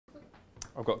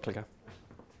I've got a clicker.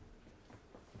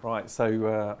 Right,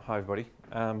 so hi everybody.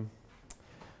 So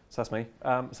that's me.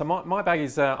 So my bag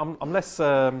is, I'm less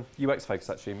UX focused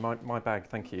actually. My bag,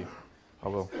 thank you. I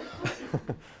will. So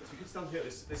you can stand here.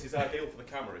 This is ideal for the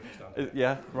camera if you stand here.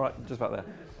 Yeah, right, just about there.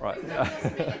 Right.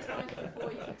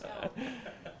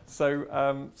 So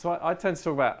I tend to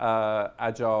talk about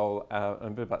Agile and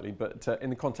a bit about Lean, but in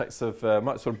the context of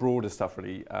much sort of broader stuff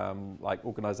really, like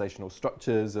organizational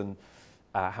structures and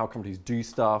how companies do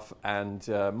stuff. And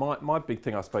my big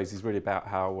thing, I suppose, is really about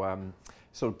how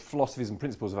sort of philosophies and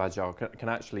principles of Agile can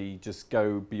actually just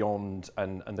go beyond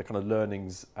and the kind of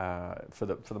learnings for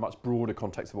the much broader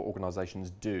context of what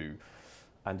organizations do.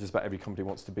 And just about every company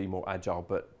wants to be more Agile,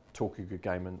 but talk a good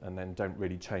game and then don't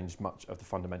really change much of the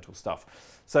fundamental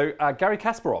stuff. So Gary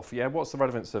Kasparov, yeah, what's the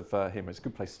relevance of him? It's a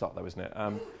good place to start though, isn't it?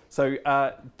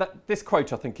 This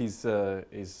quote I think is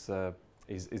the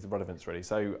relevance really.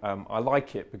 So I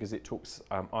like it because it talks,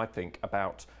 I think,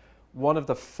 about one of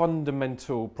the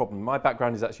fundamental problems. My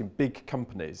background is actually in big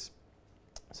companies.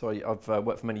 So I've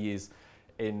worked for many years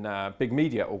in big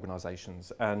media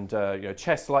organizations, and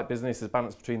chess-like business is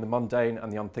balance between the mundane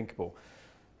and the unthinkable.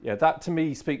 Yeah, that to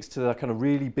me speaks to the kind of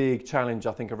really big challenge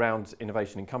I think around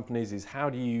innovation in companies is how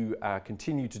do you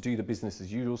continue to do the business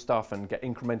as usual stuff and get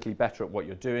incrementally better at what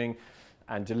you're doing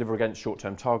and deliver against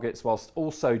short-term targets whilst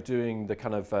also doing the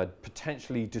kind of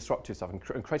potentially disruptive stuff and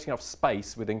creating enough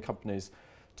space within companies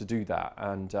to do that,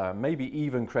 and maybe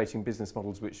even creating business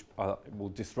models which will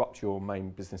disrupt your main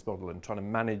business model, and trying to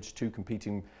manage two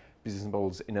competing business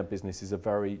models in a business is a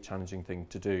very challenging thing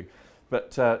to do.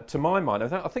 But to my mind,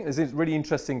 I think there's really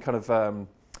interesting kind of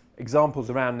examples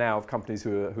around now of companies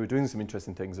who are doing some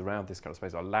interesting things around this kind of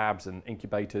space, like labs and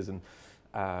incubators and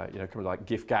companies like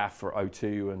GIF-GAF for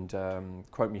O2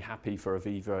 and Quote Me Happy for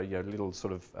Aviva, little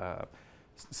sort of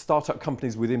startup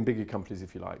companies within bigger companies,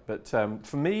 if you like. But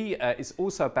for me, it's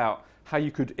also about how you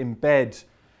could embed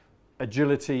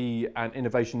agility and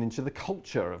innovation into the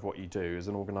culture of what you do as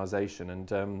an organization.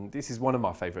 And this is one of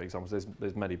my favorite examples.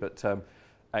 There's many, but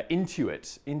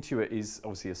Intuit is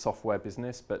obviously a software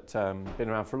business, but been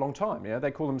around for a long time. Yeah,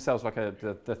 they call themselves like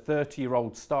the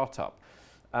 30-year-old startup.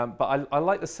 But I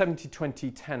like the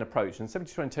 70-20-10 approach, and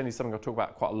 70-20-10 is something I talk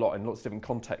about quite a lot in lots of different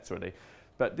contexts, really.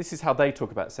 But this is how they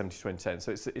talk about 70-20-10.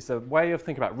 So it's a way of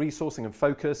thinking about resourcing and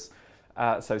focus.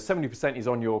 So 70% is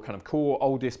on your kind of core,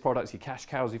 oldest products, your cash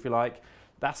cows, if you like.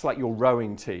 That's like your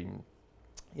rowing team.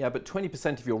 Yeah, but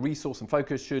 20% of your resource and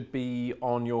focus should be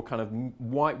on your kind of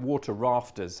whitewater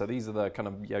rafters. So these are the kind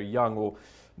of young or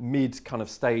mid kind of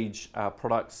stage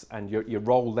products, and your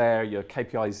role there, your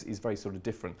KPIs is very sort of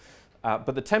different.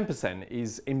 But the 10%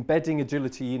 is embedding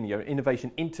agility in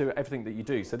innovation into everything that you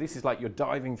do. So this is like you're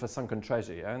diving for sunken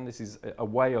treasure, yeah? And this is a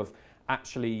way of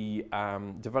actually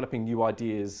developing new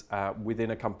ideas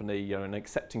within a company, and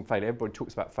accepting failure. Everybody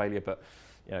talks about failure, but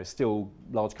still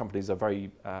large companies are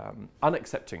very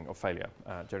unaccepting of failure,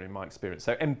 generally in my experience.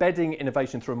 So embedding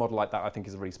innovation through a model like that, I think,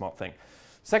 is a really smart thing.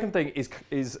 Second thing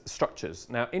is structures.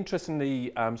 Now,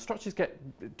 interestingly, structures get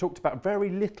talked about very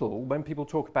little when people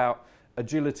talk about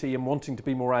agility and wanting to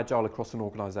be more agile across an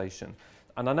organization.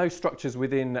 And I know structures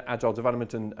within agile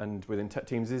development and within tech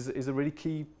teams is a really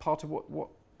key part of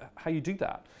how you do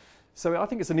that. So I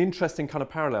think it's an interesting kind of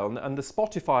parallel. And the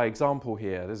Spotify example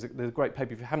here, there's a great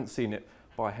paper, if you haven't seen it,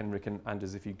 by Henrik and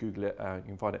Anders, if you Google it, you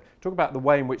can find it. Talk about the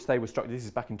way in which they were structured. This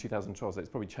is back in 2012, so it's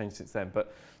probably changed since then.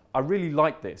 But I really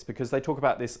like this because they talk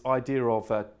about this idea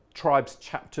of tribes,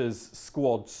 chapters,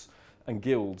 squads, and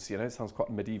guilds. It sounds quite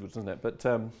medieval, doesn't it? But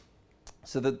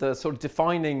so the sort of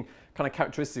defining kind of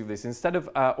characteristic of this, instead of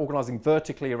organising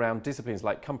vertically around disciplines,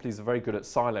 like companies are very good at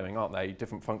siloing, aren't they,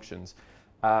 different functions.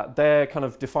 Their kind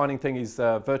of defining thing is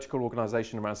vertical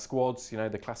organisation around squads,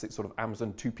 the classic sort of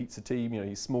Amazon two-pizza team,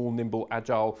 your small, nimble,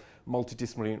 agile,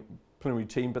 multidisciplinary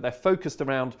team, but they're focused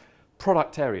around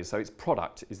product areas. So it's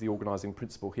product is the organising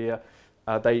principle here.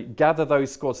 They gather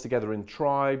those squads together in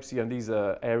tribes. These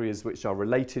are areas which are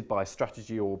related by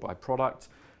strategy or by product.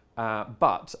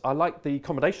 But I like the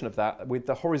combination of that with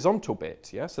the horizontal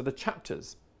bit, yeah? So the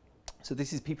chapters. So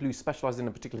this is people who specialise in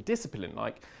a particular discipline,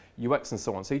 like UX and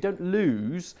so on. So you don't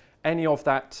lose any of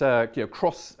that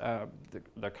cross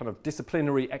the kind of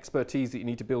disciplinary expertise that you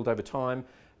need to build over time.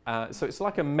 So it's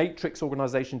like a matrix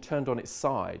organisation turned on its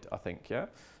side, I think, yeah?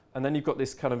 And then you've got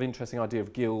this kind of interesting idea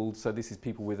of guilds. So this is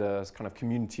people with a kind of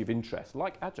community of interest,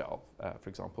 like Agile, for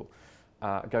example.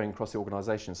 Going across the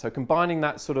organisation. So combining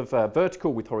that sort of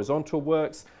vertical with horizontal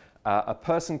works, A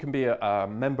person can be a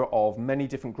member of many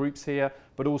different groups here,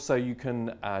 but also you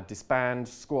can disband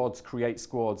squads, create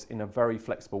squads in a very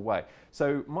flexible way.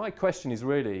 So my question is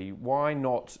really, why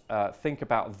not think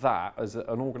about that as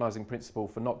an organising principle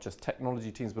for not just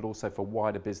technology teams, but also for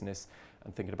wider business,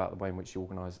 and thinking about the way in which you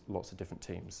organise lots of different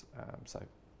teams. So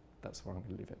that's where I'm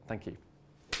going to leave it. Thank you.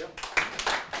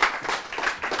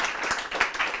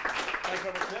 Thanks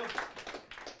very much, Neil.